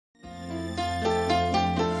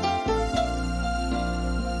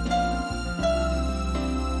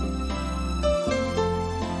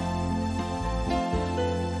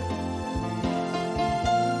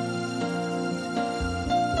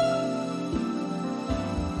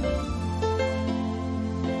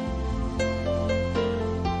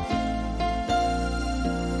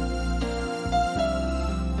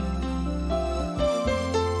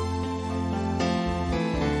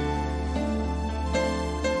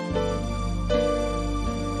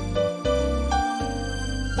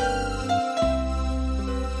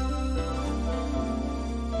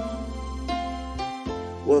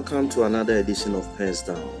Welcome to another edition of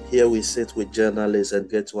PENSDOWN. Here we sit with journalists and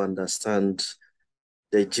get to understand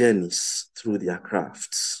their journeys through their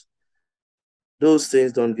crafts. Those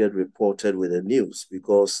things don't get reported with the news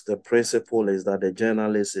because the principle is that the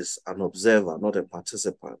journalist is an observer, not a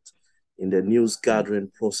participant in the news gathering,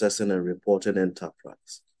 processing, and reporting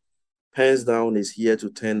enterprise. PENSDOWN is here to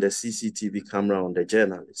turn the CCTV camera on the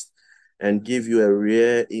journalist and give you a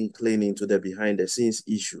rare inkling into the behind-the-scenes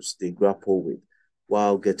issues they grapple with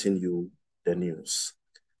while getting you the news.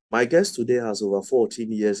 My guest today has over 14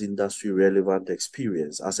 years industry-relevant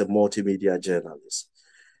experience as a multimedia journalist.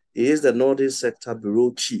 He is the Northern Sector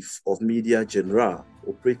Bureau Chief of Media General,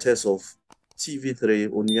 operators of TV3,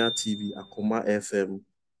 Onua TV, Akoma FM,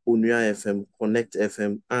 Onua FM, Connect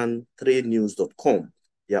FM, and 3news.com,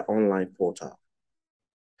 their online portal.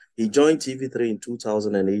 He joined TV3 in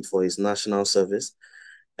 2008 for his national service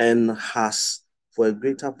and has, for a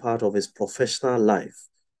greater part of his professional life,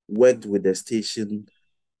 worked with the station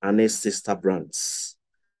and its sister brands.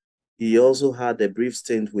 He also had a brief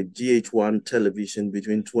stint with GH1 Television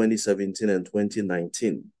between 2017 and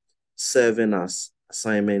 2019, serving as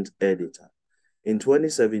assignment editor. In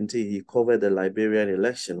 2017, he covered the Liberian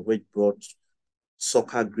election, which brought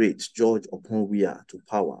soccer great George Okonwia to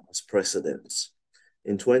power as president.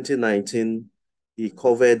 In 2019, he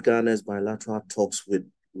covered Ghana's bilateral talks with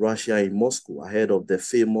Russia in Moscow ahead of the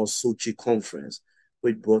famous Sochi conference,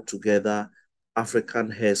 which brought together African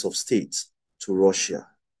heads of state to Russia.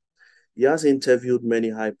 He has interviewed many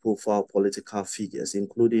high-profile political figures,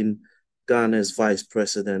 including Ghana's Vice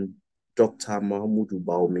President, Dr. Mahamudu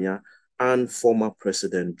Bawumia, and former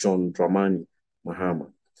President John Dramani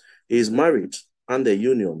Mahama. He is married, and the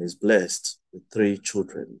union is blessed with 3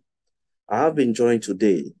 children. I have been joined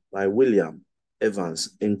today by William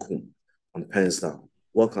Evans-Nkum on PENSDOWN.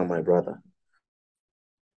 Welcome, my brother.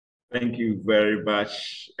 Thank you very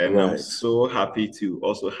much. And I'm so happy to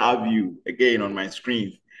also have you again on my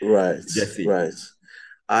screen. Right, Jesse. Right.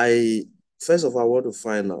 First of all, I want to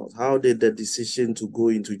find out, how did the decision to go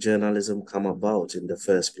into journalism come about in the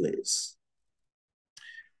first place?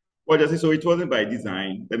 Well, Jesse, so it wasn't by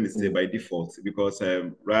design, let me say by default, because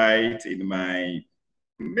right in my,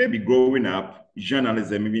 maybe growing up,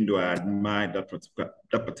 journalism, even though I admired that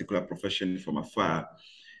particular profession from afar,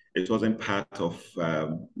 it wasn't part of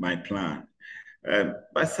my plan.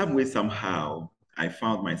 But some way, somehow, I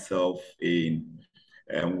found myself in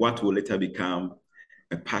what will later become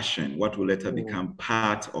a passion, what will later become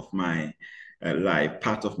part of my life,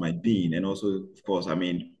 part of my being, and also, of course,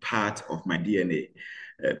 part of my DNA.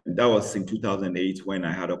 That was in 2008 when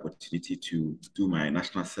I had opportunity to do my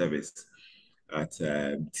national service at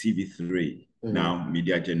TV3, now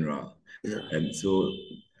Media General. And so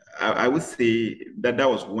I would say that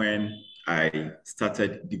was when I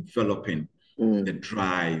started developing the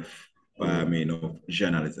drive, of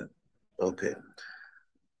journalism. Okay.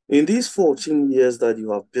 In these 14 years that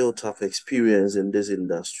you have built up experience in this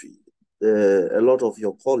industry, a lot of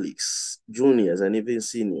your colleagues, juniors and even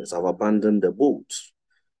seniors, have abandoned the boat.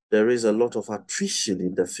 There is a lot of attrition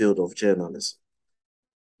in the field of journalism.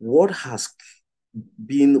 What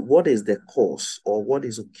is the cause, or what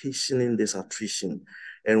is occasioning this attrition?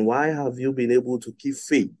 And why have you been able to keep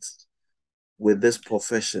faith with this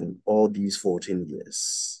profession all these 14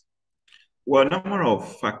 years? Well, a number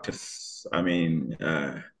of factors,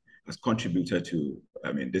 has contributed to,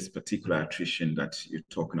 this particular attrition that you're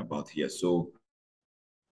talking about here. So,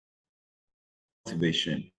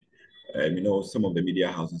 motivation. Some of the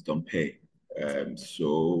media houses don't pay.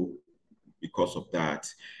 So, because of that,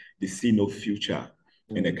 they see no future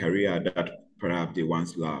in a career that perhaps they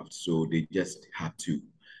once loved. So they just have to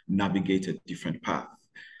navigate a different path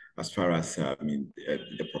as far as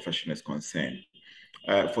the profession is concerned.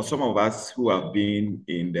 For some of us who have been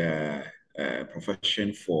in the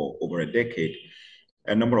profession for over a decade,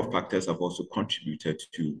 a number of factors have also contributed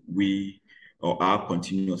to our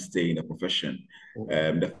continuous stay in the profession.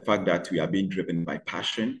 The fact that we are being driven by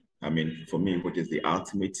passion, for me, which is the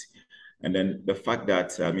ultimate. And then the fact that,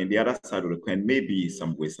 the other side of the coin, maybe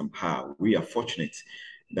some way, somehow, we are fortunate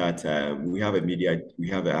that we have a media,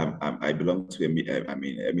 I belong to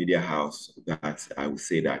a media house that I would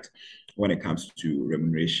say that when it comes to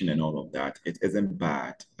remuneration and all of that, it isn't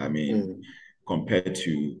bad. Compared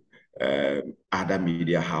to other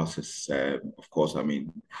media houses, of course,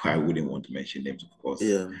 I wouldn't want to mention names, of course.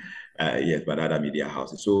 Yes, but other media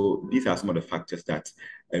houses. So these are some of the factors that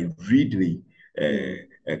really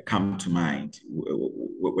come to mind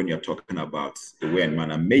when you're talking about the way and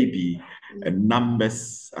manner. Maybe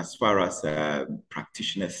numbers as far as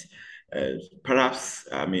practitioners, perhaps,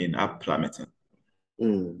 are plummeting.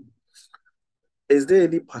 is there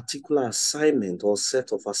any particular assignment or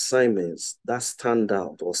set of assignments that stand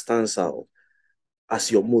out or stands out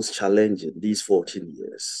as your most challenging these 14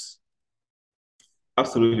 years?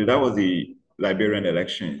 Absolutely. That was the Liberian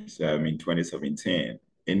elections in 2017.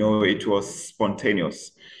 You know, it was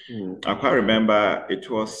spontaneous. I quite remember it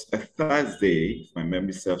was a Thursday, if my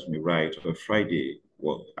memory serves me right, or a Friday,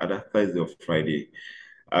 well, either Thursday or Friday.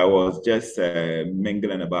 I was just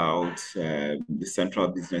mingling about the central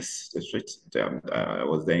business district. I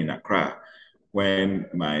was there in Accra when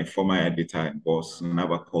my former editor and boss,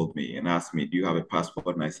 Nava, called me and asked me, "Do you have a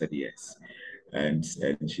passport?" And I said, "Yes." And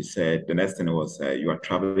she said, the next thing was, "You are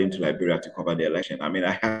traveling to Liberia to cover the election." I mean,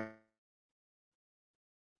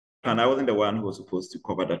 and I wasn't the one who was supposed to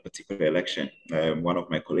cover that particular election. One of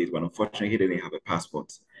my colleagues, but unfortunately, he didn't have a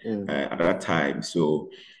passport at that time. So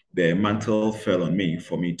the mantle fell on me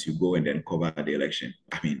for me to go and then cover the election.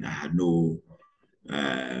 I mean, I had no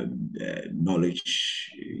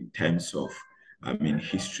knowledge in terms of,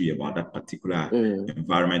 history about that particular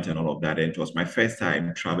environment and all of that. And it was my first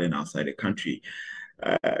time traveling outside the country.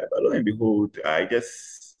 But lo and behold, I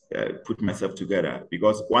just put myself together,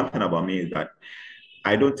 because one thing about me is that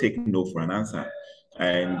I don't take no for an answer.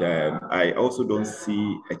 And I also don't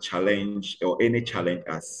see a challenge or any challenge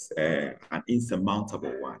as an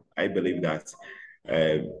insurmountable one. I believe that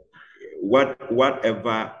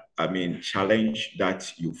whatever challenge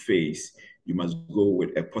that you face, you must go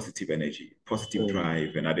with a positive energy, positive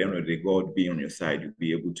drive, and at the end of the day, God being on your side, you'll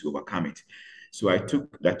be able to overcome it. So I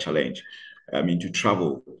took that challenge, to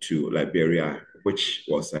travel to Liberia, which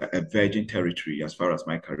was a virgin territory as far as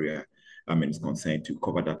my career is concerned, to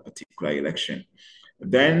cover that particular election.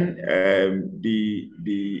 Then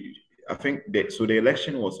so the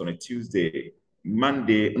election was on a Tuesday.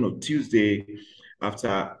 Tuesday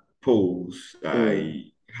after polls,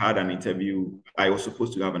 I had an interview. I was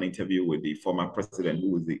supposed to have an interview with the former president,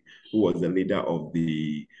 who was the leader of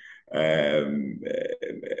the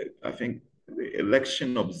the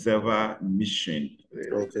election observer mission,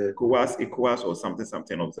 ECOWAS or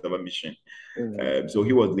something observer mission. So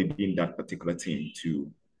he was leading that particular team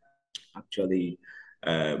to actually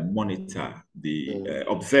monitor the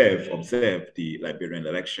observe the Liberian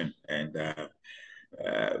election. And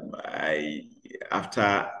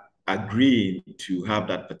after agreeing to have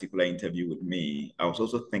that particular interview with me, I was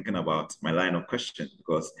also thinking about my line of question,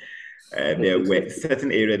 because there were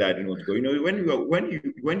certain areas that I didn't want to go. You know,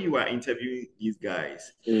 when you are interviewing these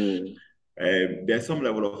guys, there's some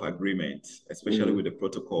level of agreement, especially with the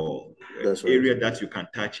protocol. Area that you can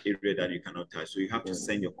touch, area that you cannot touch. So you have to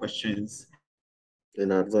send your questions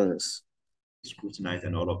in advance, scrutinize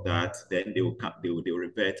and all of that. Then they will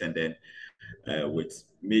revert, and then with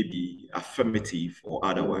maybe affirmative or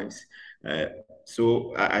otherwise.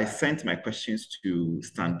 So I sent my questions to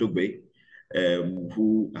Stan Dugbe,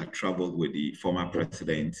 who had traveled with the former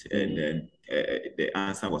president, and then the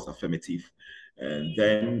answer was affirmative. And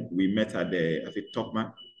then we met at the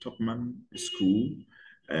Topman School.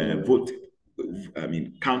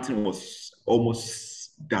 Counting was almost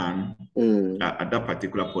done at that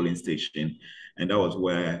particular polling station, and that was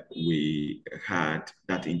where we had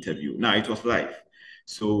that interview. Now, it was live,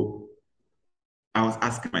 so I was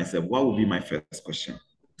asking myself, what would be my first question?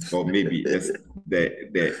 Or maybe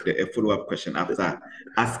the follow-up question after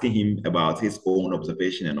asking him about his own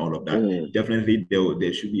observation and all of that. Definitely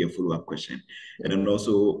there should be a follow-up question. And then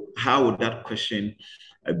also, how would that question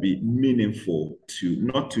be meaningful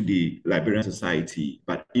not to the Liberian society,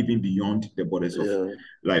 but even beyond the borders of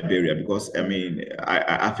Liberia? Because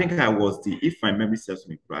I think I was if my memory serves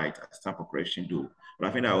me right, I stand for correction though, but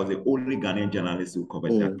I think I was the only Ghanaian journalist who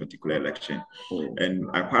covered that particular election. And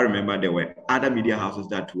I quite remember there were other media houses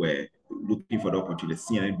that were looking for the opportunity,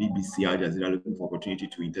 CNN, BBC, Al Jazeera, looking for opportunity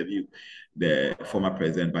to interview the former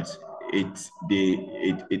president, but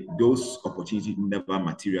those opportunities never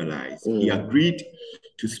materialized. He agreed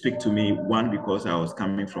to speak to me, one, because I was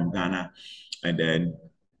coming from Ghana, and then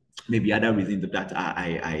maybe other reasons that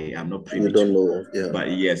I am not privy to. You don't know,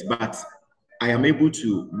 But yes, but I am able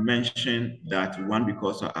to mention that, one,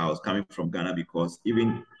 because I was coming from Ghana, because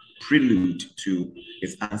even prelude to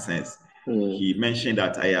his answers, he mentioned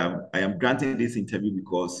that I am granting this interview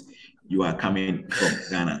because you are coming from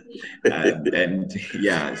Ghana. And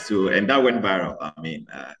yeah, so, and that went viral.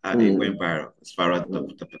 It went viral as far as the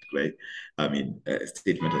particular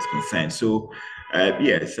statement is concerned. So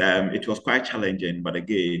yes, it was quite challenging, but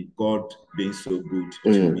again, God being so good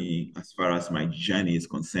to me as far as my journey is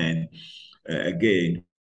concerned, again,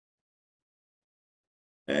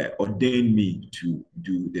 ordained me to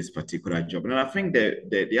do this particular job. And I think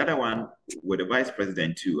the other one with the vice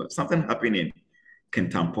president too, something happened in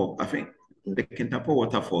Kintampo. I think the Kintampo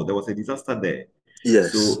waterfall, there was a disaster there.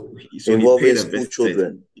 Yes. So he involving paid a school visit.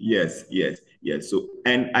 children. Yes. So,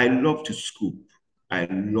 and I love to scoop. I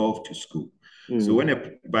love to scoop. So when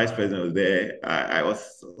the vice president was there, I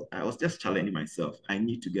was just challenging myself. I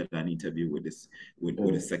need to get an interview with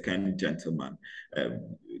the second gentleman.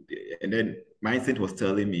 And then my instinct was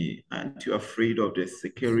telling me, aren't you afraid of the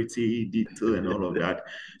security detail and all of that?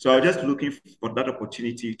 So I was just looking for that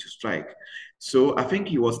opportunity to strike. So I think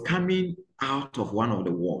he was coming out of one of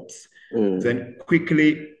the wards. Then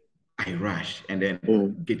quickly I rushed and then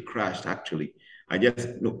get crashed actually. I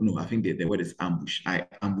just no, I think the word is ambush. I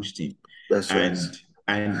ambushed him. That's right.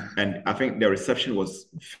 And I think the reception was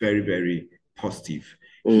very, very positive.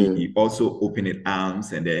 He also opened his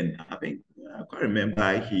arms, and then I think I can't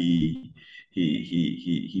remember he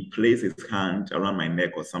placed his hand around my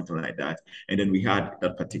neck or something like that. And then we had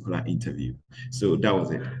that particular interview. So that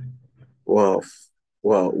was it. Wow.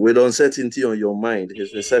 Wow. With uncertainty on your mind,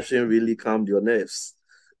 his reception really calmed your nerves.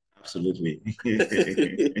 Absolutely.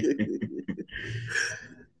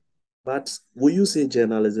 But will you say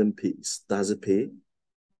journalism pays? Does it pay?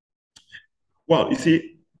 Well, you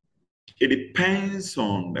see, it depends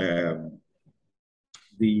on the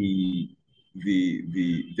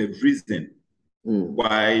reason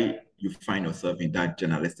why you find yourself in that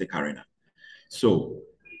journalistic arena. So,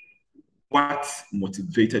 what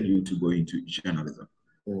motivated you to go into journalism,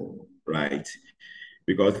 right?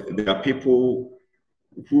 Because there are people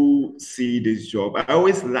who see this job. I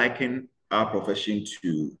always liken our profession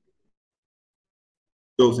to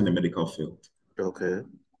those in the medical field. Okay.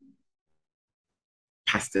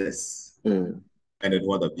 Pastors, and then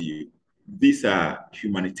what have you. These are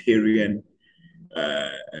humanitarian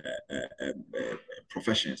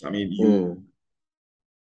professions. I mean, you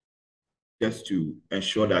just to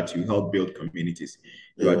ensure that you help build communities.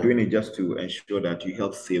 You are doing it just to ensure that you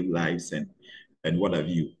help save lives and what have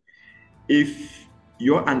you. If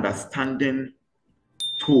your understanding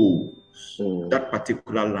toes that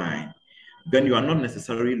particular line, then you are not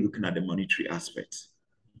necessarily looking at the monetary aspect.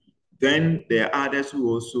 Then there are others who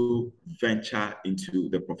also venture into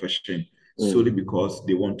the profession solely because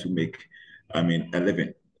they want to make, a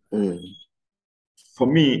living. For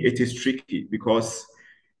me, it is tricky because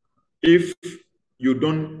if you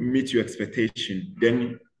don't meet your expectation,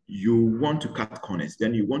 then you want to cut corners,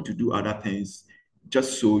 then you want to do other things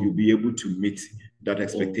just so you'll be able to meet that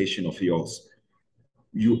expectation of yours.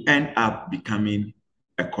 You end up becoming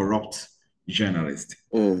a corrupt journalist.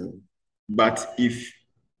 But if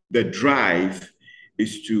the drive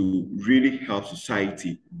is to really help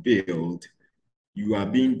society build, you are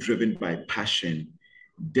being driven by passion,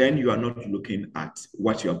 then you are not looking at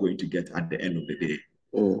what you are going to get at the end of the day.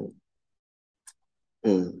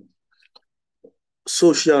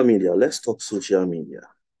 Social media. Let's talk social media.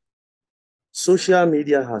 Social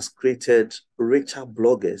media has created richer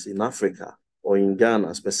bloggers in Africa or in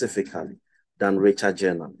Ghana specifically than richer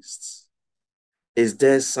journalists. Is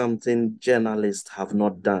there something journalists have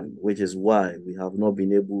not done, which is why we have not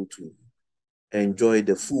been able to enjoy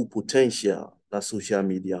the full potential that social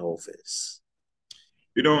media offers?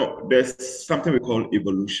 You know, there's something we call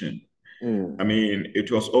evolution. I mean,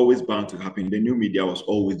 it was always bound to happen. The new media was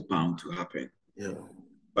always bound to happen. Yeah.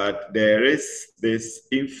 But there is this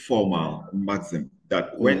informal maxim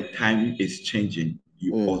that when time is changing,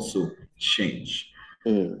 you also change.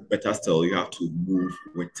 Better still, you have to move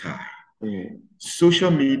with time.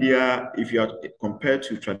 Social media, if you are compared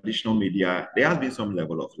to traditional media, there has been some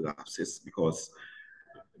level of lapses because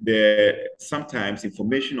sometimes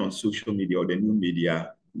information on social media or the new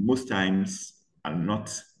media most times are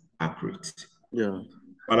not accurate. Yeah.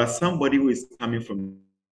 But as somebody who is coming from,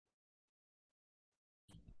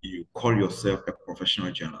 you call yourself a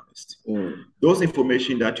professional journalist. Those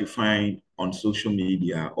information that you find on social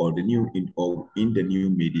media or in the new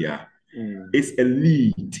media is a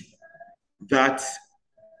lead that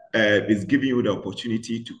is giving you the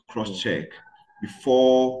opportunity to cross-check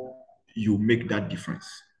before you make that difference.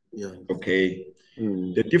 Yeah. Okay.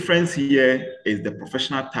 The difference here is the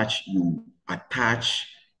professional touch you attach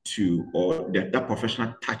to, or that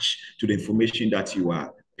professional touch to the information that you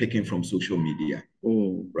are picking from social media.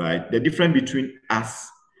 Right? The difference between us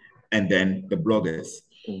and then the bloggers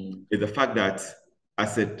is the fact that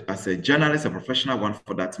as a journalist, a professional one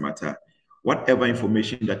for that matter, whatever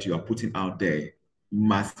information that you are putting out there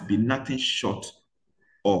must be nothing short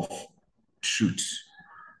of truth,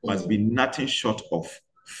 must be nothing short of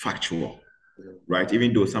factual, right?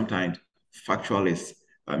 Even though sometimes factual is,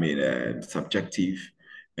 subjective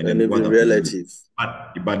and then even relative.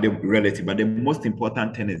 But the most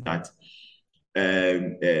important thing is that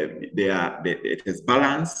it is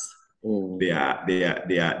balanced They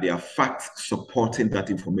are facts supporting that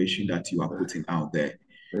information that you are putting out there.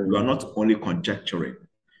 You are not only conjecturing.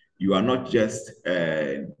 You are not just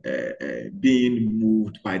being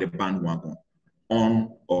moved by the bandwagon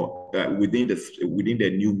on or within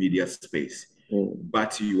the new media space,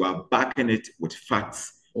 but you are backing it with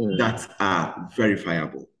facts that are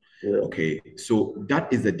verifiable. Okay, so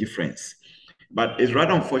that is the difference. But it's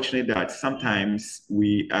rather unfortunate that sometimes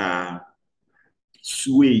we are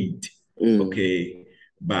swayed, okay,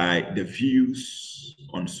 by the views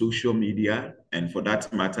on social media, and for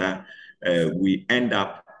that matter, we end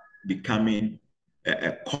up becoming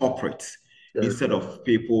a corporate instead of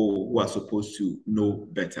people who are supposed to know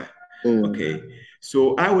better. Okay,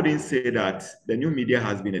 so I wouldn't say that the new media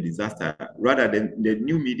has been a disaster. Rather, the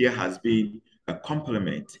new media has been a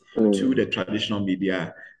complement to the traditional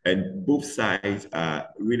media, and both sides are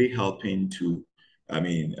really helping to,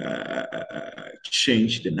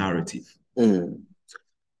 change the narrative.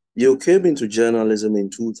 You came into journalism in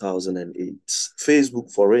 2008.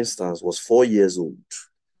 Facebook, for instance, was 4 years old.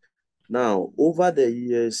 Now, over the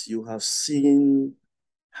years, you have seen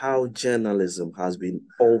how journalism has been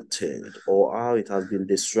altered or how it has been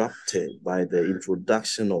disrupted by the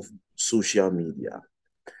introduction of social media.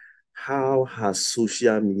 How has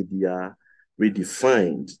social media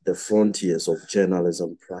redefined the frontiers of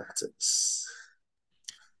journalism practice?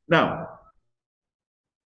 Now,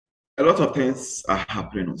 a lot of things are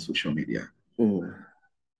happening on social media.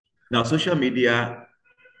 Now, social media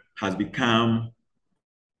has become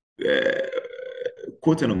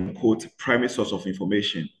quote unquote primary source of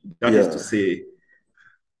information. That is to say,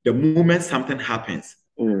 the moment something happens,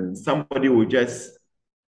 somebody will just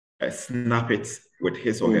snap it with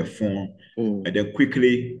his or her phone and then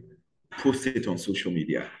quickly post it on social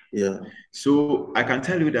media. So I can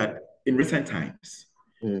tell you that in recent times,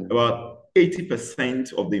 about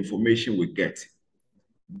 80% of the information we get,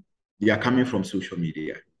 they are coming from social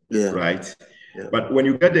media, right? But when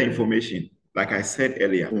you get the information, like I said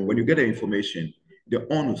earlier, when you get the information, the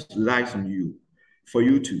onus lies on you for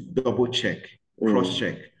you to double check, cross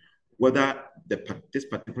check whether this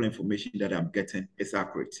particular information that I'm getting is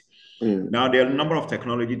accurate. Now, there are a number of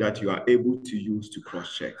technology that you are able to use to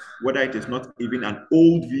cross check, whether it is not even an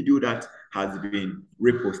old video that has been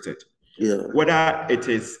reposted, whether it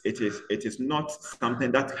is not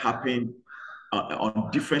something that happened on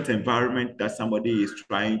different environment that somebody is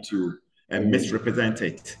trying to misrepresent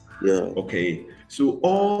it. Okay, so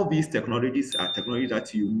all these technologies are technologies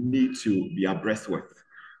that you need to be abreast with,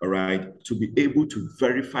 all right, to be able to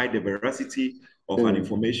verify the veracity of an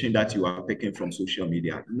information that you are taking from social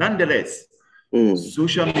media. Nonetheless,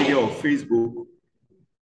 social media or Facebook,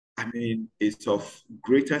 is of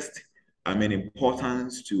greatest,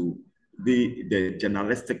 importance to the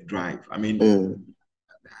journalistic drive.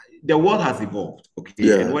 The world has evolved,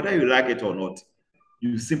 okay, and whether you like it or not,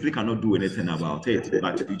 you simply cannot do anything about it,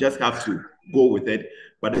 but you just have to go with it.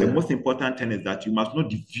 But the most important thing is that you must not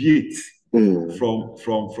deviate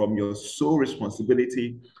from your sole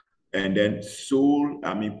responsibility and then sole,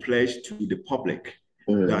 pledge to the public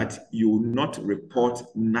that you will not report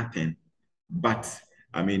nothing but,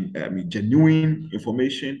 genuine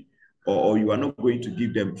information, or you are not going to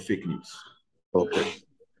give them fake news. Okay.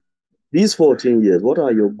 These 14 years, what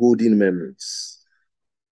are your golden memories?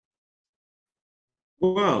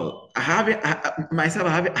 Well, I've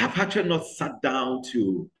actually not sat down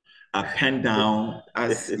to pen down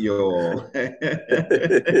as your the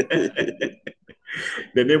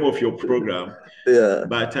name of your program.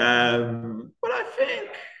 But I think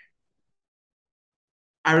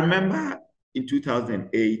I remember in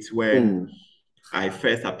 2008 when I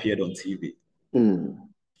first appeared on TV.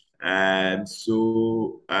 And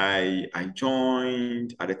so I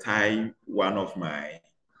joined at the time one of my,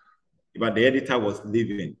 but the editor was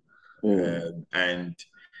leaving, and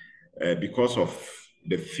because of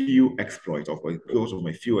the few exploits, because of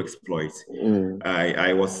my few exploits,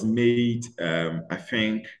 I was made, I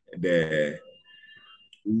think, the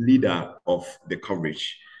leader of the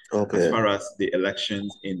coverage as far as the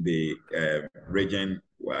elections in the region,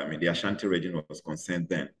 the Ashanti region was concerned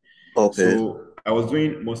then. So I was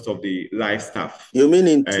doing most of the live stuff. You mean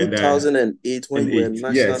in 2008 when you were a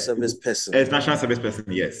national service person? As national service person,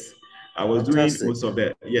 yes. I was doing most of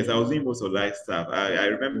the live stuff. I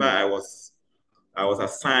remember I was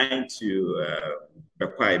assigned to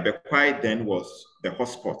Bekwai. Bekwai then was the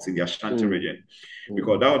hotspot in the Ashanti region,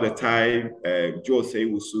 because that was the time Joe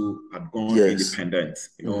Seiwusu had gone independent,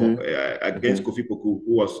 against Kofi Poku, who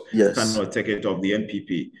was standing on the ticket of the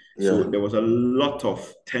MPP. So there was a lot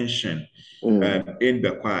of tension in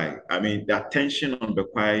Bekwai. The tension on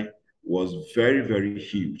Bekwai was very, very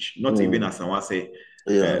huge. Not even as someone say,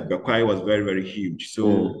 Yeah. Bekwai was very, very huge.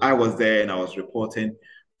 So I was there and I was reporting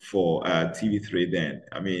for TV3 then.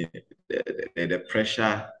 I mean, the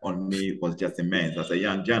pressure on me was just immense as a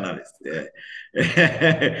young journalist,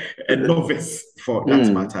 a novice for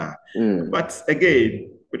that matter. But again,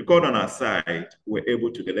 with God on our side, we're able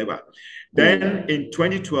to deliver. Then in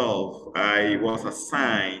 2012, I was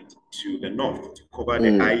assigned to the North to cover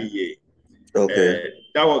the IEA. Okay.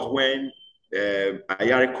 That was when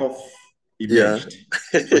Ayarikov emerged,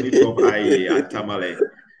 Yeah. 2012 IEA at Tamale.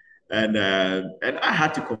 And I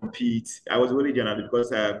had to compete. I was really general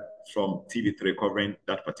because from TV3 covering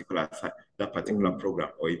that particular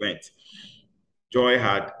program or event. Joy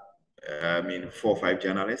had, 4 or 5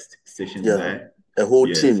 journalists stationed there. A whole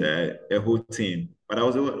yes, team. A whole team. But I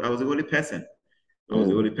was the only person. I was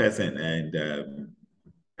the only person, and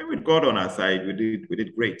with God on our side, we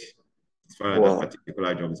did great as far as that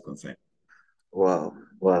particular job is concerned. Wow.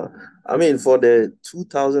 Wow. I mean, for the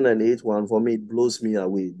 2008 one, for me, it blows me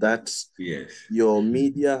away that your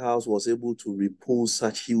media house was able to repose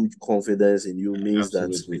such huge confidence in you means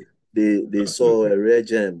Absolutely. that they saw a rare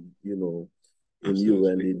gem, you know, in you,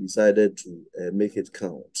 and they decided to make it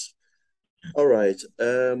count. All right.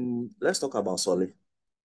 Let's talk about Solly.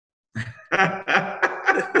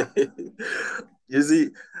 You see,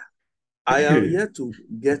 I am here to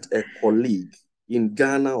get a colleague in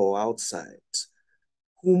Ghana or outside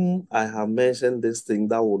whom I have mentioned this thing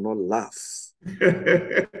that will not laugh.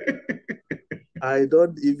 I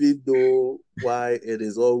don't even know why it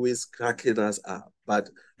is always cracking us up. But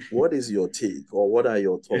what is your take, or what are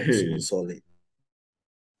your thoughts on Solly?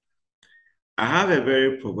 I have a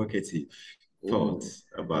very provocative thought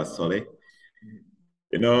about Solly.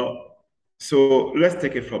 You know, so let's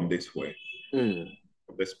take it from this way.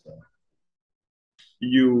 From this point.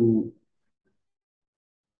 You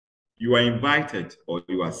are invited or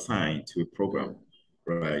you are assigned to a program,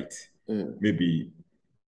 right? Maybe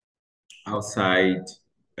outside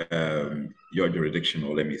your jurisdiction,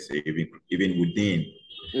 or let me say, even within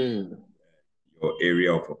your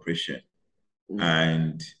area of operation.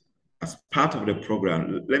 And as part of the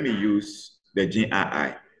program, let me use the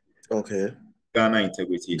GII. Okay. Ghana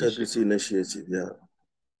Integrity Initiative, yeah.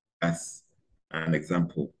 As an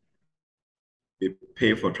example. They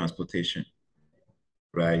pay for transportation,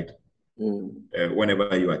 right?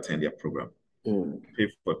 Whenever you attend their program, pay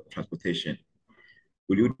for transportation.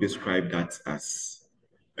 Will you describe that as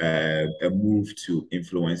a move to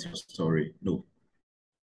influence your story? No.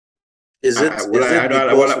 I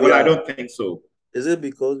don't think so. Is it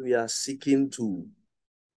because we are seeking to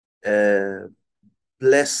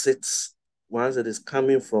bless it once it is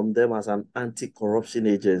coming from them as an anti-corruption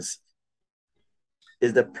agency?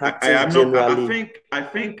 Is the practice generally? I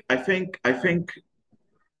think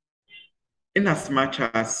in as much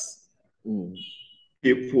as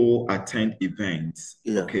people attend events,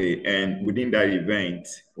 okay, and within that event,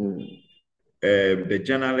 the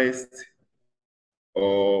journalist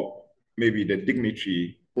or maybe the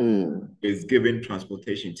dignitary is given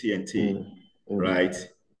transportation, TNT, right?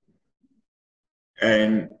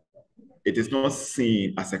 And it is not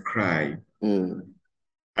seen as a crime.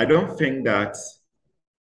 I don't think that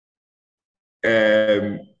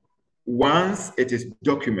once it is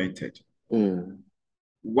documented,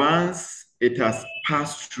 once it has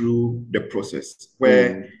passed through the process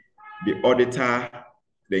where the auditor,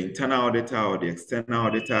 the internal auditor or the external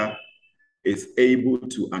auditor is able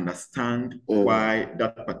to understand why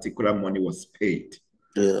that particular money was paid.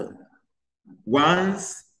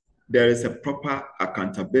 Once there is a proper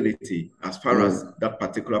accountability as far as that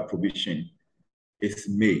particular provision is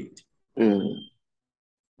made,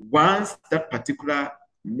 once that particular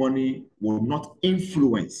money will not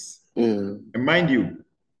influence, and mind you,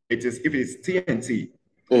 if it is TNT,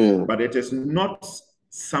 but it is not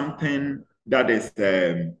something that is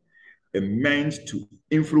meant to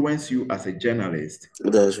influence you as a journalist.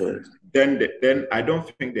 That's right. Then I don't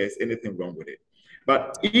think there's anything wrong with it.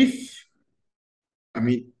 But if,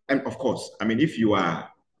 and of course, if you are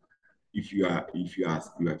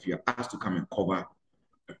asked to come and cover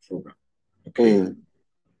a program, okay,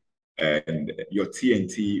 and your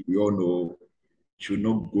TNT, we all know, should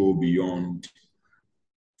not go beyond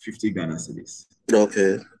 50 Ghana cedis.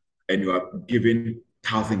 Okay. And you are given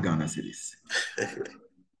 1,000 Ghana cedis.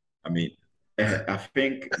 I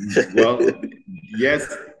think, well,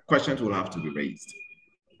 yes, questions will have to be raised.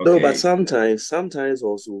 Okay. No, but sometimes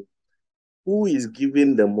also, who is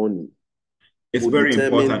giving the money? It's very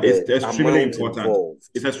important. It's extremely important.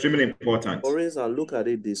 It's extremely important. For instance, look at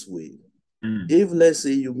it this way. If, let's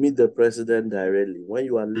say, you meet the president directly, when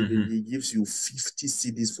you are leaving, he gives you 50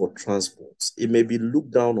 cedis for transport. It may be looked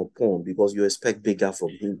down upon because you expect bigger from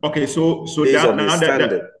him. Okay, so based on his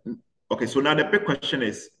standard. Okay, so now the big question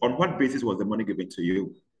is, on what basis was the money given to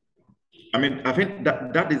you? I mean, I think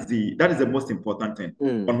that is the most important thing.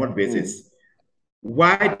 On what basis?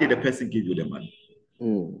 Why did the person give you the money?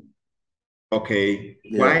 Okay,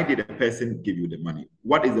 why did the person give you the money?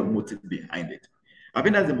 What is the motive behind it? I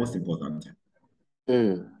think that's the most important thing.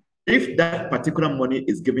 If that particular money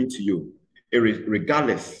is given to you,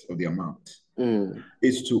 regardless of the amount,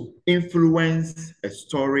 is to influence a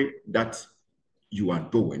story that you are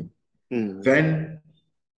doing, then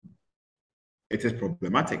it is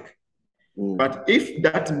problematic. But if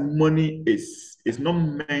that money is not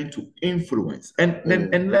meant to influence, and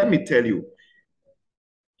let me tell you,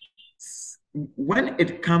 when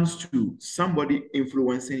it comes to somebody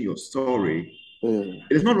influencing your story, it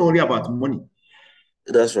is not only about money.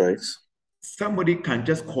 That's right. Somebody can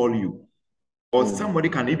just call you, or somebody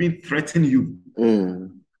can even threaten you.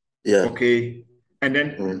 Yeah. Okay. And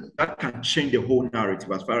then that can change the whole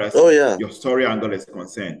narrative as far as your story angle is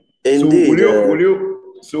concerned. Indeed.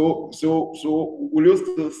 So will you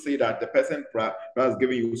still say that the person perhaps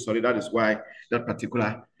giving you story, that is why that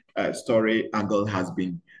particular story angle has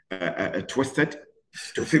been twisted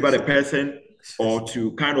to favor the person, or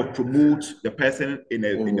to kind of promote the person in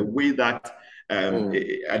a way that at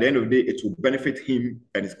the end of the day it will benefit him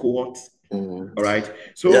and his cohorts? All right.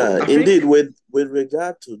 So yeah, indeed, with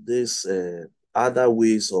regard to this other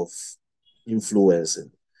ways of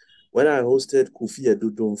influencing, when I hosted Kofi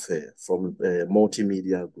Edudunfe from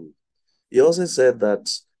Multimedia Group, he also said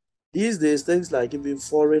that these days things like even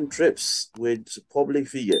foreign trips with public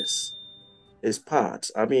figures is part.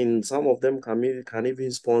 I mean, some of them can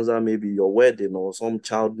even sponsor maybe your wedding or some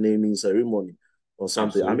child naming ceremony or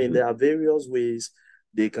something. Absolutely. I mean, there are various ways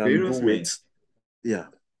they can do it. Yeah.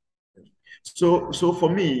 So for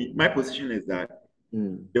me, my position is that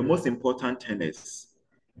the most important thing is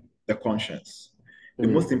the conscience. The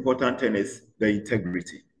most important thing is the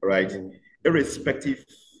integrity, right? Irrespective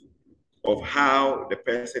of how the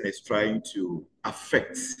person is trying to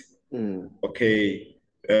affect, okay,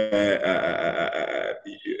 I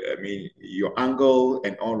mean, your angle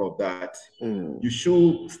and all of that, you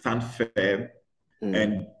should stand firm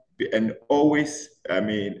and always, I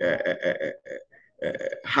mean,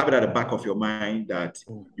 have it at the back of your mind that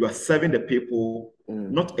you are serving the people,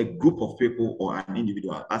 not a group of people or an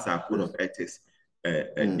individual, as our code of ethics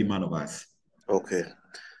demand of us. Okay.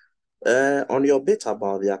 On your bit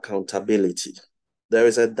about the accountability, there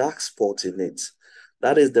is a dark spot in it.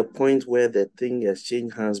 That is the point where the thing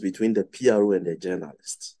exchange hands between the PRO and the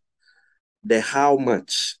journalist. The how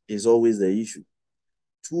much is always the issue.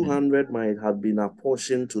 200 might have been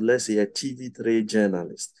apportioned to, let's say, a TV3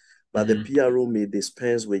 journalist, but the PRO may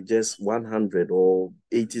dispense with just 100 or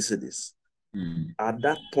 80 cedis. At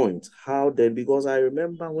that point, how then? Because I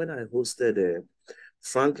remember when I hosted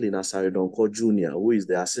Franklin Asaridonko Jr., who is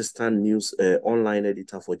the assistant news online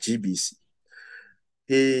editor for GBC.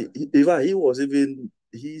 He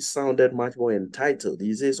sounded much more entitled.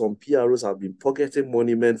 He says some PROs have been pocketing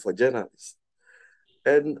monument for journalists.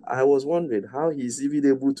 And I was wondering how he's even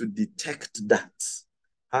able to detect that,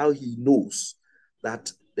 how he knows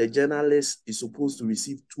that the journalist is supposed to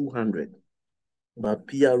receive 200, but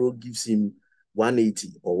PRO gives him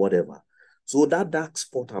 180 or whatever. So that dark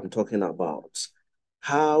spot I'm talking about,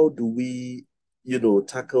 how do we,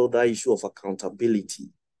 tackle that issue of accountability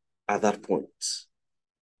at that point?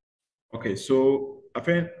 Okay, so I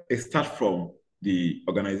think it starts from the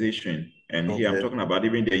organization, and here I'm talking about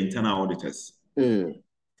even the internal auditors.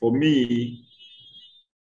 For me,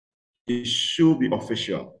 it should be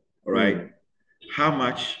official, all right? How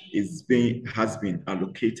much has been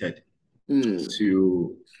allocated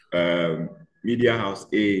to Media House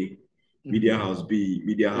A, Media House B,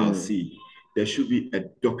 Media House C. There should be a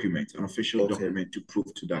document, an official document to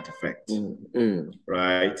prove to that effect,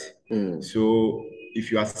 right? So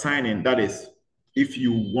if you are signing, that is, if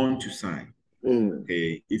you want to sign,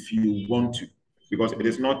 okay, if you want to, because it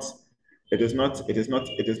is not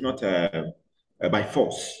by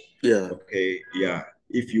force. Yeah. Okay. Yeah.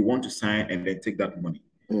 If you want to sign and then take that money,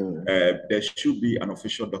 there should be an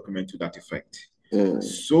official document to that effect,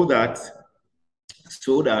 so that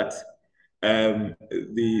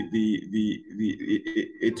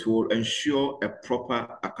it will ensure a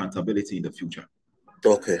proper accountability in the future.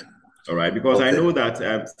 Okay. All right. Because I know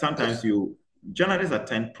that sometimes journalists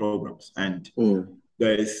attend programs, and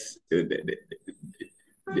there is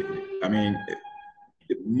I mean,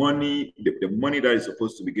 the money that is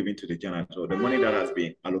supposed to be given to the journalist, or the money that has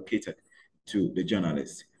been allocated to the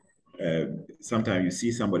journalist. Sometimes you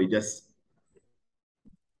see somebody just,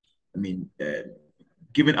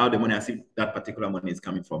 giving out the money as if that particular money is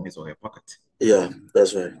coming from his or her pocket. Yeah,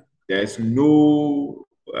 that's right. There's no,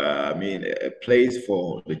 a place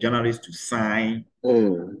for the journalist to sign.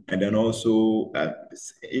 And then also,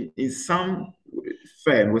 in some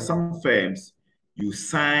firms, with some firms, you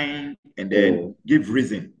sign and then give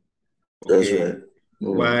reason. Okay, that's right.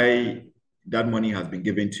 Why that money has been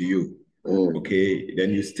given to you. Okay,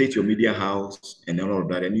 then you state your media house and all of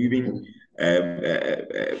that, and you even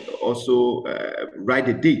also write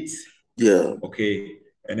the dates. Yeah. Okay,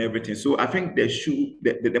 and everything. So I think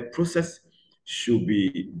the process should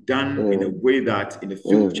be done in a way that in the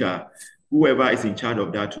future, whoever is in charge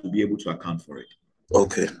of that will be able to account for it.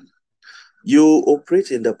 Okay. You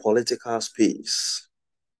operate in the political space,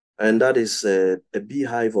 and that is a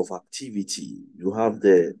beehive of activity. You have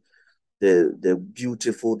the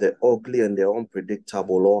beautiful, the ugly, and the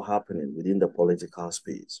unpredictable all happening within the political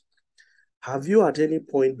space. Have you at any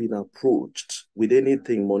point been approached with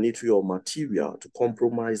anything monetary or material to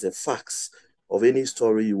compromise the facts of any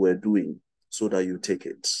story you were doing so that you take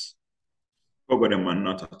it? Oh, but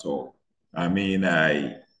not at all.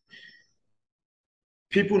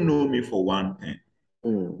 People know me for one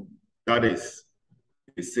thing. That is,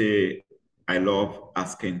 they say, I love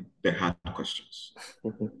asking the hard questions.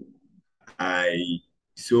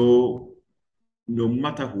 So no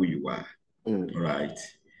matter who you are, right?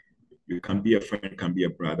 You can be a friend, can be a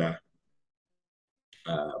brother,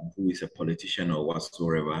 who is a politician or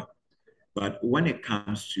whatsoever. But when it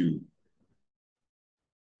comes to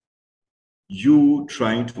you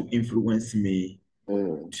trying to influence me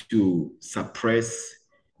to suppress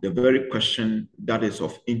the very question that is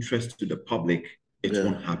of interest to the public, it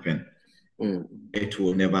won't happen. It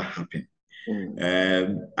will never happen.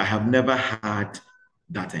 I have never had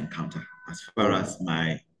that encounter as far as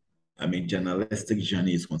my journalistic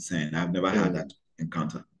journey is concerned. I've never had that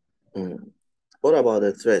encounter. What about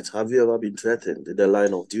the threat? Have you ever been threatened in the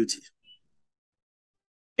line of duty?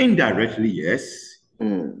 Indirectly, yes.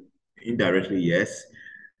 Indirectly, yes.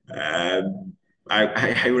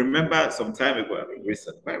 I remember some time ago,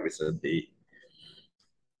 quite recently,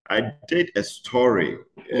 I did a story,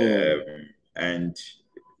 and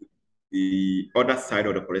the other side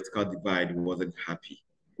of the political divide wasn't happy.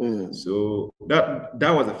 So that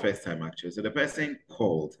was the first time, actually. So the person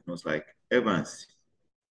called and was like, Evans,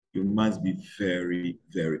 you must be very,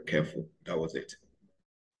 very careful. That was it.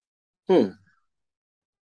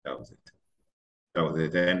 That was it. That was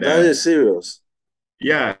it. And that is serious.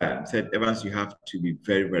 Yeah, I said, Evans, you have to be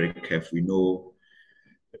very, very careful. You know,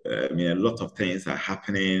 a lot of things are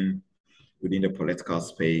happening within the political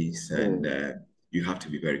space, and you have to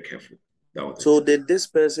be very careful. So did this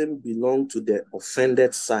person belong to the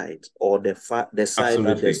offended side or the side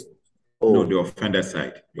Absolutely. that No, the offended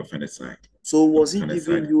side. The offended side. So was he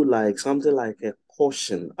giving you like something like a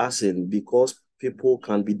caution, as in because people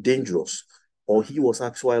can be dangerous, or he was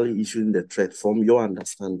actually issuing the threat from your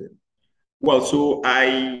understanding? Well, so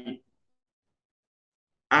I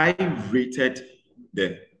rated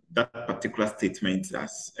that particular statement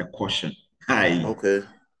as a caution. Okay.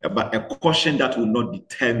 But a caution that will not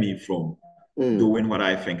deter me from doing what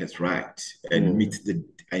I think is right and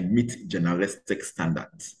meet journalistic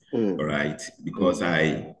standards. All right, because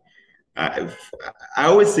I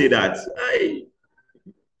always say that I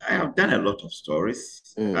have done a lot of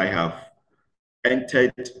stories. I have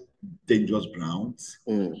entered dangerous grounds.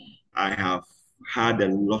 I have had a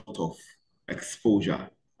lot of exposure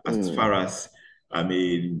as far as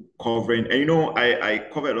covering. And I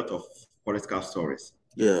cover a lot of political stories.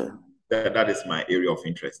 Yeah, that is my area of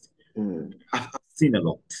interest. I've seen a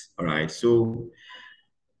lot. All right, so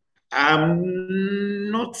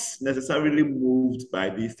I'm not necessarily moved by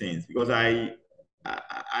these things because I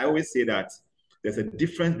always say that there's a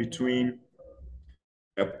difference between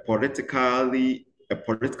a politically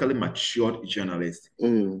matured journalist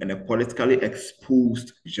and a politically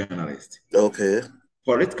exposed journalist. Okay.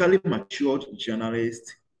 Politically matured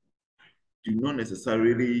journalists do not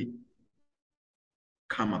necessarily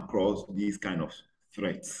come across these kind of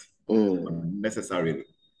threats unnecessarily.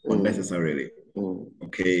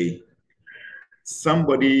 Okay.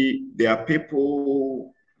 There are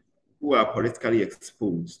people who are politically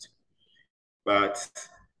exposed, but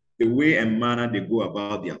the way and manner they go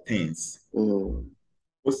about their things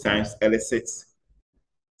most times elicits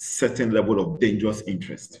certain level of dangerous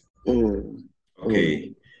interest.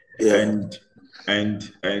 Okay. Yeah. And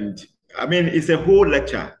it's a whole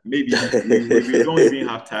lecture. Maybe we don't even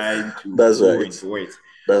have time to go into it.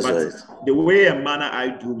 That's right. The way and manner I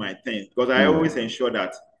do my things, because I always ensure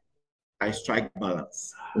that I strike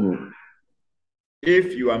balance.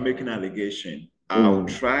 If you are making an allegation, I'll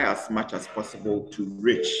try as much as possible to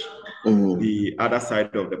reach the other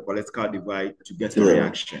side of the political divide to get a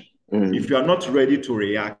reaction. If you are not ready to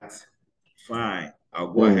react, fine,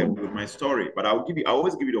 I'll go ahead with my story. But I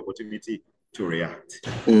always give you the opportunity to react.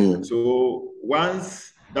 So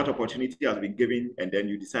once that opportunity has been given and then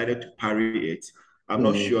you decided to parry it, I'm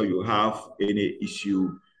not sure you have any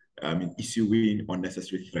issue issuing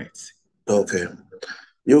unnecessary threats. Okay.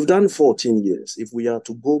 You've done 14 years. If we are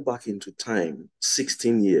to go back into time,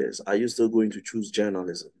 16 years, are you still going to choose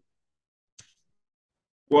journalism?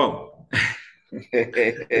 Well,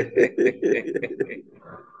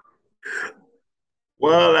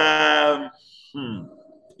 well,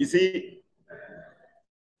 you see,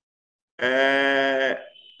 I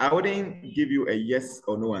wouldn't give you a yes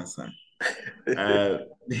or no answer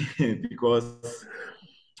because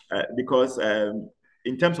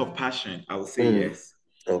in terms of passion, I would say yes.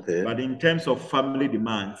 Okay. But in terms of family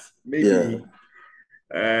demands, maybe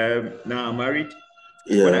now I'm married.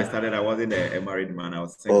 When I started, I wasn't a married man. I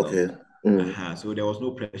was single. Okay. So there was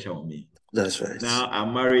no pressure on me. That's right. Now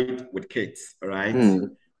I'm married with kids, right?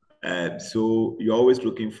 So you're always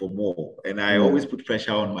looking for more. And I always put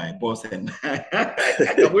pressure on my boss, and I'm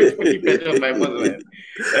always putting pressure on my boss. Man.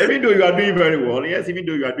 Even though you are doing very well, yes, even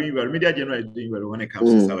though you are doing well, media general is doing well when it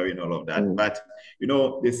comes to salary and all of that. But, you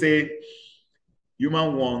know, they say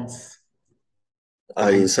human wants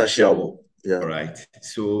are insatiable. Yeah. All right.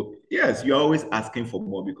 So, yes, you're always asking for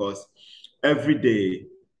more because every day,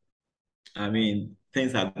 I mean,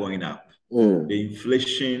 things are going up. The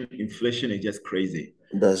inflation is just crazy.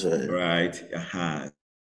 That's right. Right.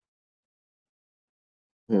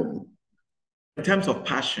 In terms of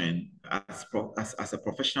passion, as a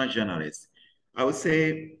professional journalist, I would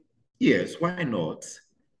say, yes, why not?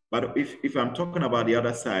 But if I'm talking about the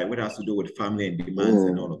other side, what has to do with family and demands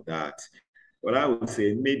and all of that, well, I would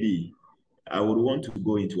say maybe I would want to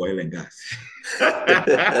go into oil and gas.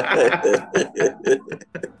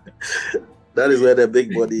 That is where the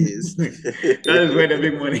big money is. That is where the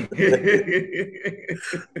big money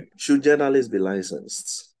Should journalists be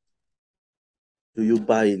licensed? Do you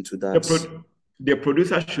buy into that? The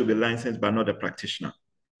producer should be licensed, but not the practitioner.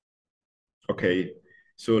 Okay,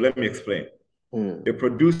 so let me explain. The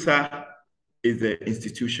producer is the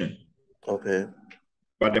institution. Okay.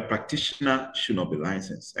 But the practitioner should not be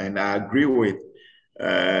licensed. And I agree with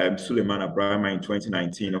Suleiman Abrahama in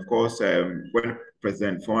 2019. Of course, when former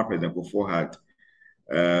President Fore had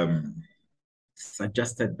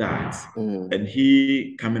suggested that, and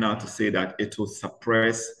he coming out to say that it will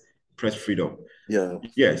suppress press freedom. Yeah.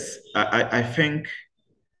 Yes, I think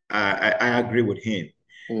I agree with him.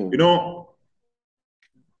 You know,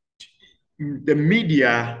 the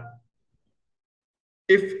media,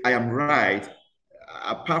 if I am right,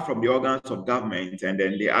 apart from the organs of government and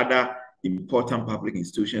then the other important public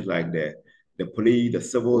institutions like the police, the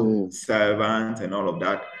civil servants, and all of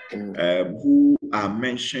that, who are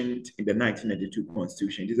mentioned in the 1992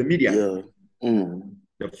 Constitution, is the media. Yeah.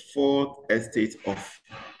 The fourth estate of.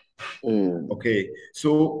 Okay,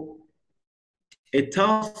 so it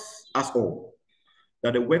tells us all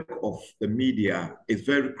that the work of the media is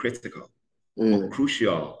very critical or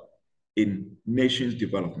crucial in nations'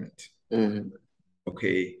 development.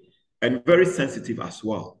 Okay, and very sensitive as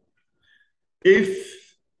well.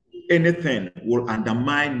 If anything will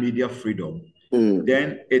undermine media freedom,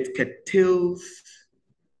 then it curtails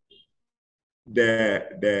the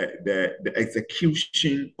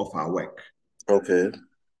execution of our work. Okay.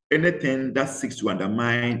 Anything that seeks to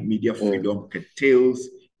undermine media freedom curtails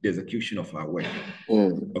the execution of our work.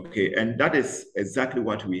 Okay, and that is exactly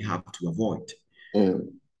what we have to avoid.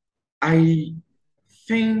 I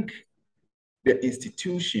think the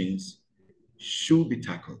institutions should be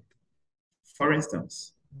tackled. For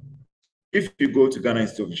instance, if you go to Ghana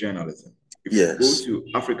Institute of Journalism, if you go to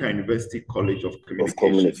African University College of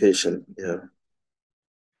Communication,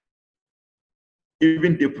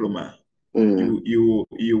 even diploma, you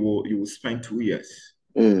will spend 2 years,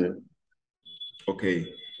 okay,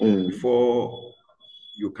 before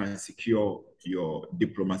you can secure your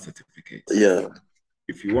diploma certificate. Yeah.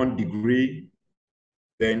 If you want degree,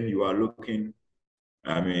 then you are looking,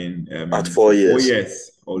 at 4 years. 4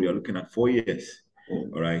 years, or you're looking at 4 years.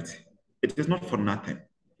 All right. It is not for nothing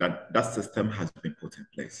that that system has been put in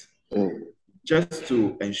place. Just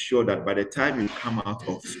to ensure that by the time you come out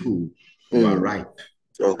of school, you are ripe.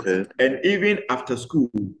 Okay. And even after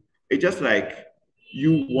school, it's just like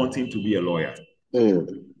you wanting to be a lawyer.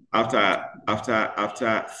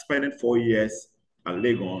 After spending 4 years at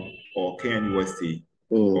Legon or KNUST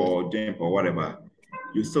or JEMP or whatever,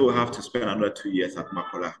 you still have to spend another 2 years at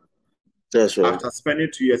Makola. That's right. After spending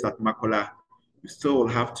 2 years at Makola, you still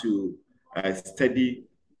have to study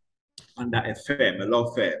under a firm, a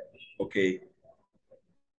law firm, okay?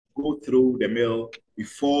 Go through the mill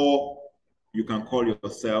before you can call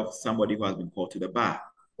yourself somebody who has been called to the bar.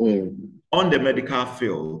 On the medical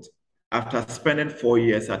field, after spending 4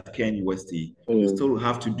 years at Ken University, you still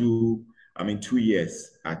have to do, 2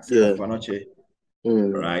 years at Fanoche,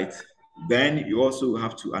 right? Then you also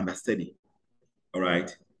have to understudy, all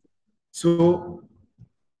right? So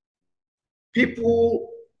people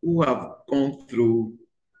who have gone through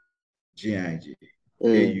GIG,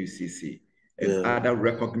 AUCC, and other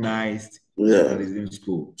recognized journalism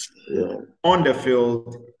schools, on the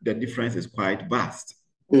field, the difference is quite vast.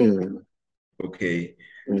 Okay.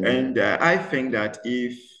 And I think that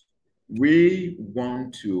if we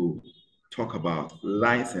want to talk about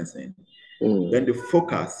licensing, then the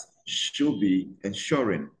focus should be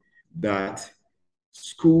ensuring that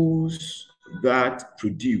schools that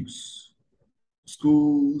produce,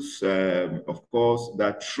 schools, of course,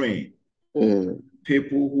 that train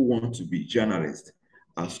people who want to be journalists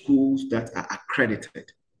are schools that are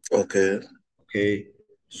accredited. Okay. Okay.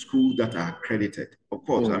 Schools that are accredited. Of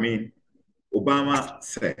course, Obama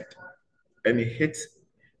said, and he hits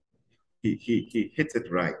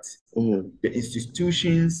it right. The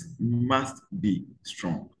institutions must be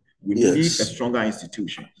strong. We need a stronger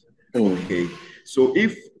institution. Okay. So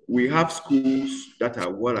if we have schools that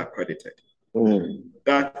are well accredited,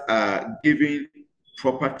 that are giving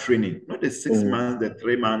proper training, not the 6 months, the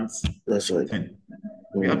 3 months. That's right.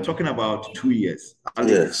 We are talking about 2 years, at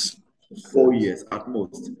least 4 years at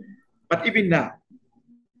most. But even now,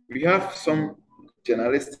 we have some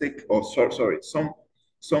journalistic, or sorry,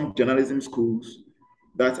 some journalism schools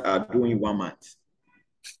that are doing 1 month.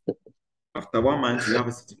 After 1 month, you have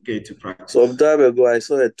a certificate to practice. Some time ago, I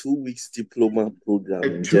saw a 2 weeks diploma program.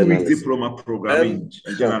 A 2 weeks diploma program in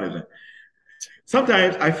journalism.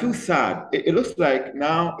 Sometimes I feel sad. It looks like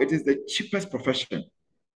now it is the cheapest profession.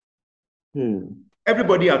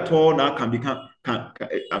 Everybody at all now can become,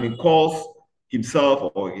 calls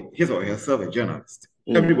himself or his or herself a journalist.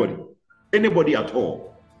 Everybody, anybody at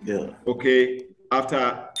all. Yeah. Okay.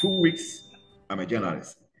 After 2 weeks, I'm a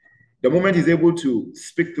journalist. The moment he's able to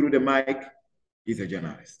speak through the mic, he's a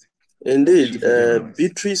journalist. Indeed,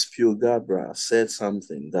 Beatrice Piogabra said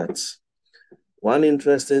something that one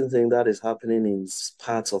interesting thing that is happening in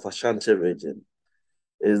parts of Ashanti region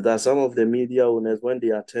is that some of the media owners, when they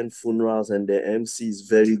attend funerals and the MC is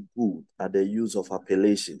very good at the use of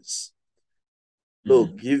appellations.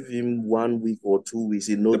 Look, give him 1 week or 2 weeks,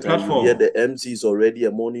 in no time, you hear the MC is already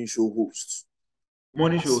a morning show host.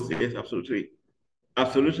 Morning shows, yes, absolutely.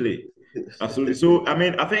 Absolutely. Absolutely. So,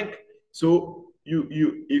 I think, so you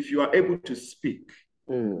if you are able to speak,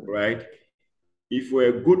 right? If you're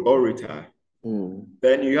a good orator,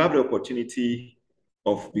 then you have the opportunity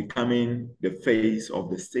of becoming the face of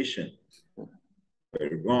the station.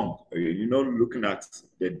 Very wrong. You're not looking at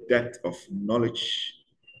the depth of knowledge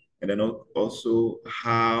and then also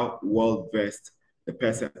how well versed the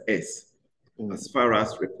person is as far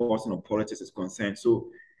as reporting on politics is concerned.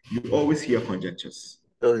 So you always hear conjectures.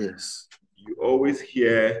 Oh, yes. You always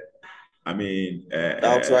hear,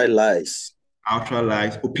 outright lies. Outright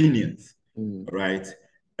lies, opinions, right?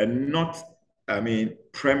 And not,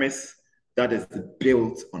 premise that is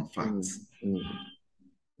built on facts.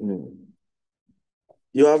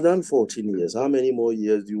 You have done 14 years. How many more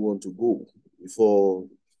years do you want to go before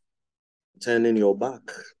turning your back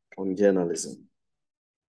on journalism?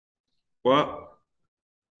 Well,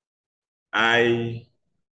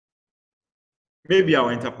 maybe I'll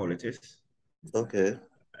enter politics. Okay.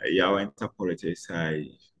 I'll enter politics. I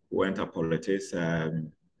will enter politics,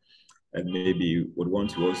 and maybe would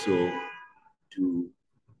want to also do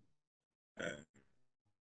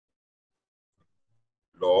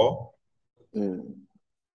law.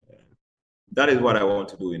 That is what I want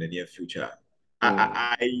to do in the near future.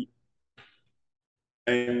 I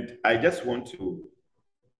just want to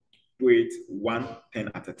do it one thing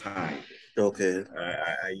at a time. Okay.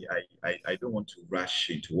 I don't want to rush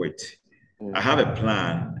into it. I have a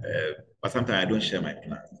plan, but sometimes I don't share my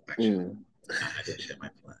plan. Actually, I don't share my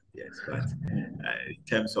plan. Yes, but in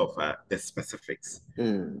terms of the specifics,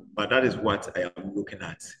 but that is what I am looking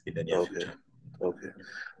at in the near future. Okay.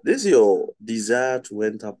 This is your desire to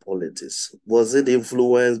enter politics. Was it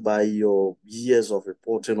influenced by your years of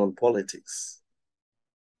reporting on politics?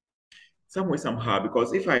 Some way, somehow,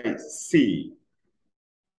 because if I see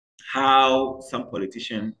how some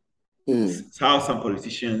politicians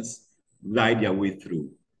lie their way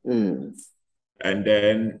through, and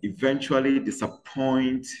then eventually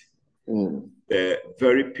disappoint the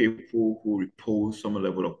very people who repose some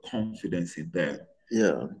level of confidence in them.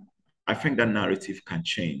 Yeah. I think that narrative can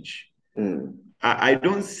change. I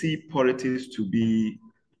don't see politics to be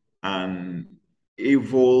an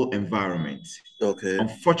evil environment. Okay.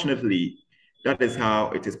 Unfortunately, that is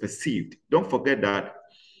how it is perceived. Don't forget that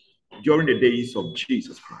during the days of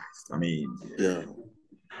Jesus Christ, I mean, yeah,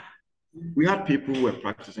 we had people who were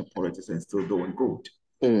practicing politics and still doing good.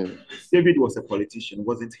 David was a politician,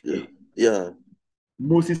 wasn't he? Yeah.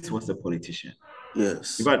 Moses was a politician.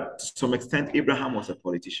 Yes. In fact, to some extent, Abraham was a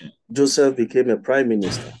politician. Joseph became a prime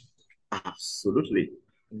minister. Absolutely.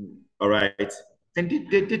 All right. And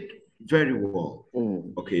they did very well.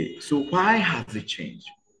 Okay. So why has it changed?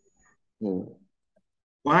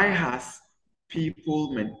 Why has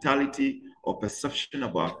people mentality or perception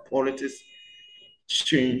about politics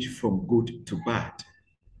changed from good to bad?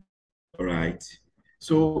 All right.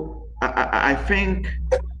 So I think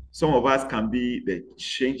some of us can be the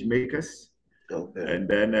change makers. Okay. And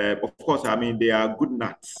then, of course, I mean, there are good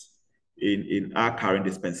nuts in our current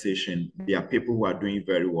dispensation. There are people who are doing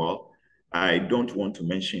very well. I don't want to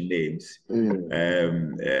mention names.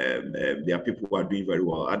 There are people who are doing very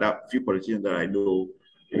well. Other few politicians that I know,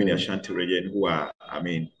 even the Ashanti region, who are, I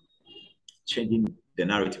mean, changing the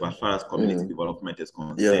narrative as far as community development is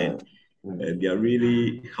concerned. They are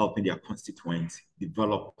really helping their constituents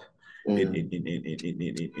develop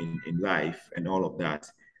in life and all of that.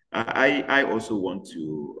 I also want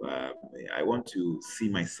to see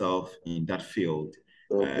myself in that field,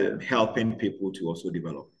 helping people to also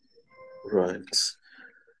develop. Right.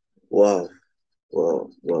 Wow.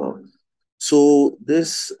 So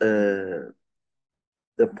this the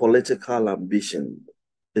political ambition,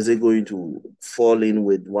 is it going to fall in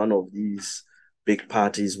with one of these big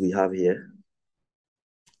parties we have here?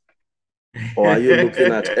 Or are you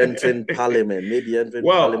looking at entering parliament, maybe entering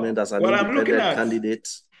parliament as an independent candidate?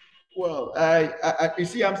 Well, you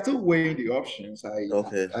see, I'm still weighing the options. I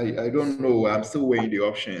don't know. I'm still weighing the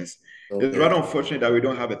options. It's rather unfortunate that we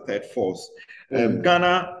don't have a third force.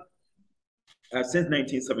 Ghana, since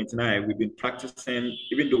 1979, we've been practicing,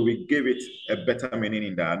 even though we gave it a better meaning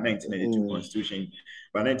in the 1992 constitution,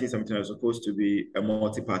 but 1979 was supposed to be a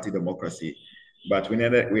multi-party democracy. But we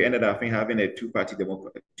ended up having a two-party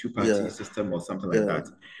system or something like that.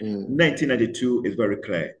 1992 is very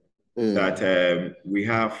clear that we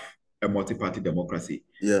have a multi-party democracy.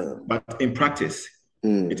 But in practice,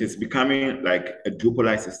 it is becoming like a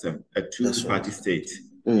duopolized system, a two-party state.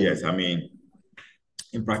 Yes, I mean,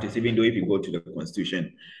 in practice, even though if you go to the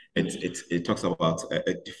constitution, it talks about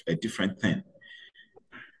a different thing.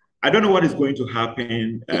 I don't know what is going to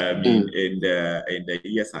happen in the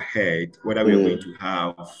years ahead, whether we are going to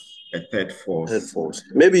have a third force.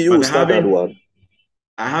 Maybe you will start that one.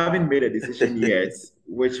 I haven't made a decision yet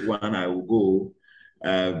which one I will go,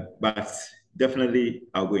 but definitely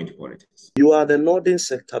I'll go into politics. You are the Northern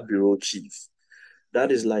Sector Bureau Chief.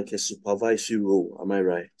 That is like a supervisory role, am I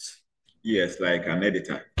right? Yes, like an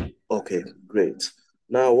editor. Okay, great.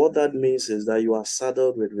 Now, what that means is that you are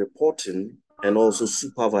saddled with reporting and also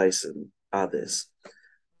supervising others.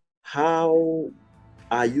 How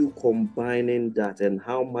are you combining that, and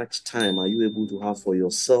how much time are you able to have for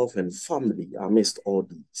yourself and family amidst all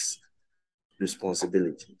these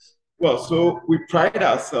responsibilities? Well, so we pride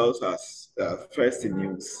ourselves as first in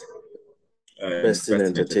news, best in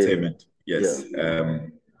entertainment. Yes. Yeah.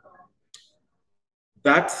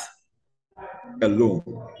 That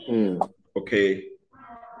alone, okay,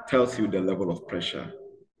 tells you the level of pressure.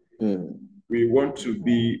 We want to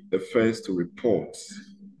be the first to report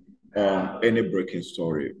on any breaking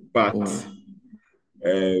story, but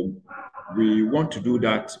we want to do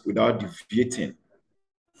that without deviating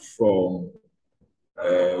from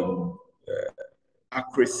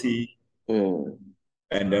accuracy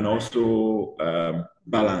and then also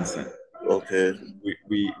balancing. Okay.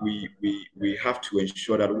 We have to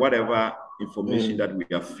ensure that whatever information that we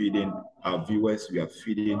are feeding our viewers, we are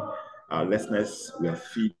feeding our listeners, we are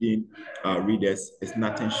feeding our readers, is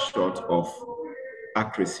nothing short of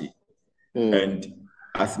accuracy. And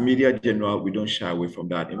as media general, we don't shy away from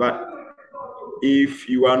that. In fact, if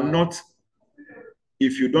you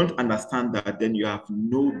don't understand that, then you have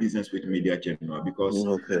no business with media general, because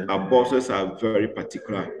our bosses are very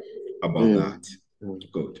particular about that.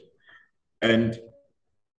 Good. And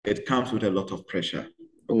it comes with a lot of pressure,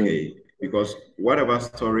 okay? Because whatever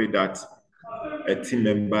story that a team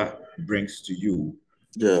member brings to you,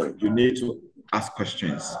 you need to ask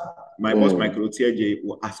questions. My boss, Michael Otiaje,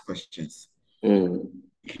 will ask questions.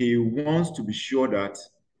 He wants to be sure that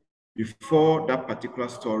before that particular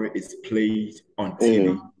story is played on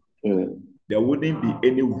TV, there wouldn't be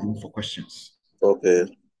any room for questions. Okay.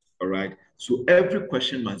 All right. So every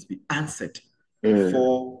question must be answered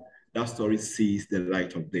before that story sees the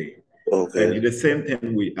light of day. Okay. And in the same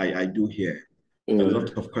thing I do here, a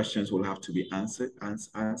lot of questions will have to be answered.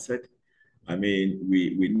 I mean,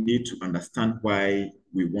 we need to understand why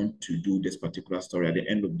we want to do this particular story. At the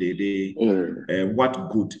end of the day, what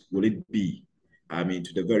good will it be? I mean,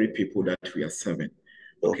 to the very people that we are serving.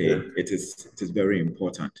 Okay, it is very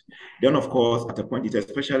important. Then, of course, at a point,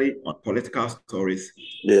 especially on political stories,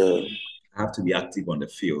 I have to be active on the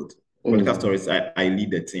field. Political stories, I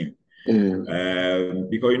lead the team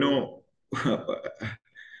because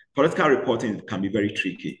political reporting can be very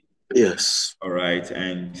tricky. Yes. All right,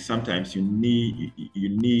 and sometimes you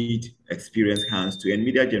need experienced hands to. And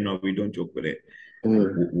media general, we don't joke with it.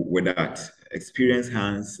 With that, experienced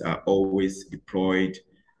hands are always deployed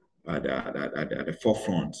at the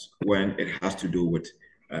forefront when it has to do with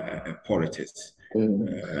politics. And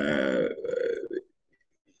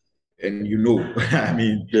I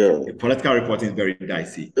mean, political reporting is very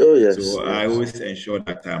dicey. Oh, yes. So I always ensure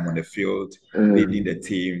that I'm on the field, leading the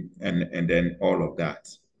team, and then all of that.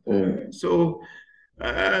 So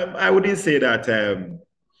I wouldn't say that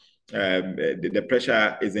the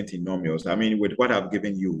pressure isn't enormous. I mean, with what I've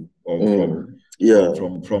given you, or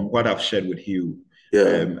from what I've shared with you,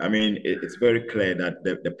 I mean, it's very clear that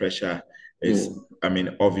the pressure is, I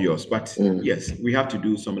mean, obvious. But yes, we have to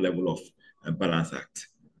do some level of balance act.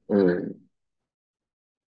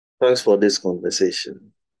 Thanks for this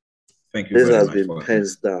conversation. Thank you. This has been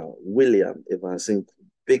PENSDOWN. William Evans-Nkum,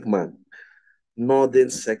 big man, Northern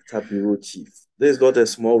Sector Bureau Chief. This got a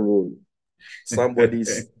small role.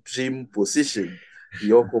 Somebody's dream position.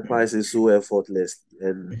 He occupies it so effortlessly,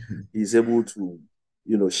 and he's able to,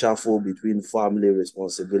 shuffle between family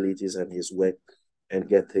responsibilities and his work and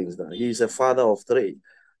get things done. He's a father of 3.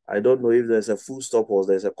 I don't know if there's a full stop or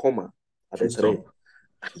there's a comma at the 3.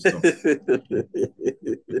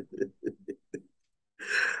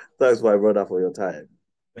 Thanks, my brother, for your time.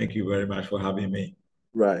 Thank you very much for having me.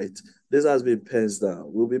 Right. This has been PENSDOWN.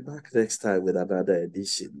 We'll be back next time with another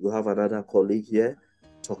edition. We'll have another colleague here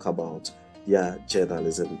talk about their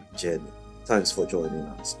journalism journey. Thanks for joining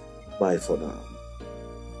us. Bye for now.